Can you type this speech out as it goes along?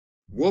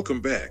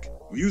Welcome back,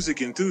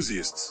 music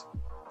enthusiasts.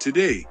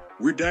 Today,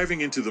 we're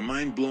diving into the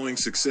mind-blowing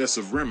success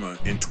of Rema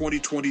in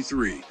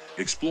 2023,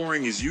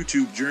 exploring his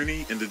YouTube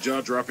journey and the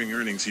jaw-dropping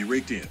earnings he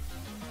raked in.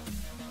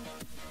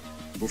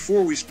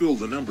 Before we spill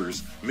the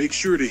numbers, make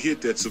sure to hit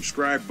that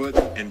subscribe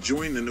button and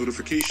join the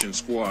notification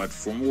squad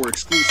for more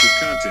exclusive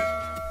content.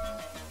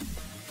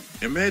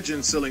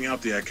 Imagine selling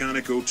out the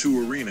iconic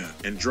O2 Arena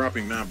and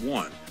dropping not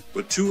one,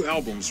 but two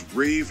albums,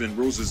 Rave and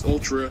Rose's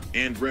Ultra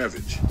and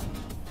Ravage.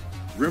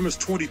 Rema's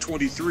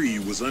 2023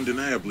 was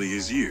undeniably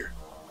his year.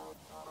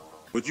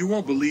 But you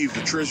won't believe the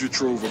treasure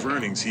trove of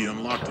earnings he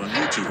unlocked on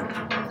YouTube.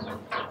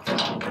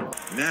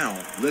 Now,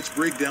 let's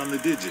break down the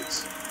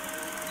digits.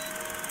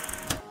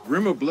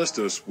 Rema blessed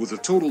us with a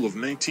total of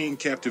 19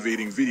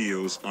 captivating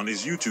videos on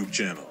his YouTube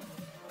channel.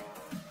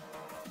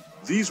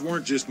 These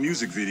weren't just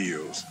music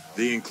videos,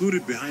 they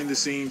included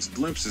behind-the-scenes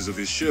glimpses of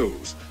his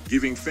shows,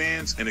 giving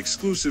fans an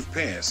exclusive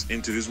pass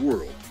into his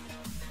world.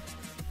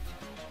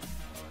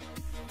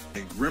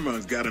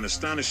 Rema got an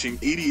astonishing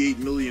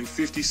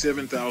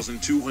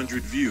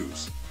 88,057,200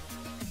 views.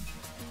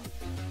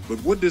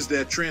 But what does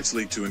that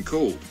translate to in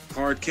cold,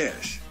 hard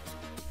cash?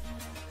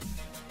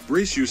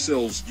 Brace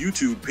yourselves,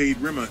 YouTube paid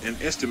Rema an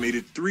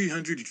estimated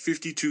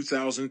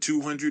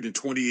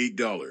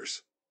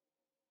 $352,228.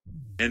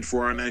 And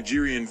for our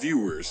Nigerian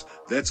viewers,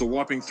 that's a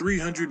whopping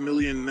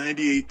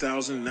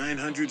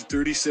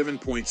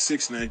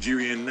 300,098,937.6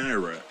 Nigerian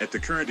Naira at the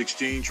current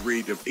exchange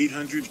rate of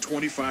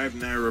 825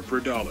 Naira per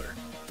dollar.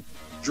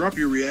 Drop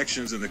your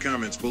reactions in the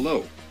comments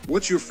below.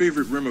 What's your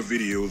favorite Rema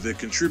video that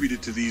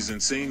contributed to these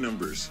insane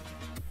numbers?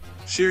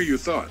 Share your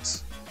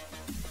thoughts.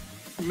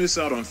 Don't miss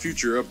out on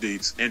future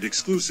updates and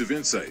exclusive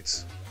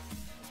insights.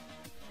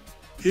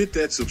 Hit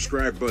that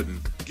subscribe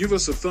button, give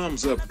us a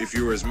thumbs up if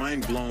you're as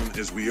mind blown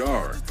as we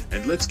are,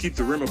 and let's keep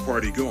the Rema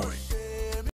party going.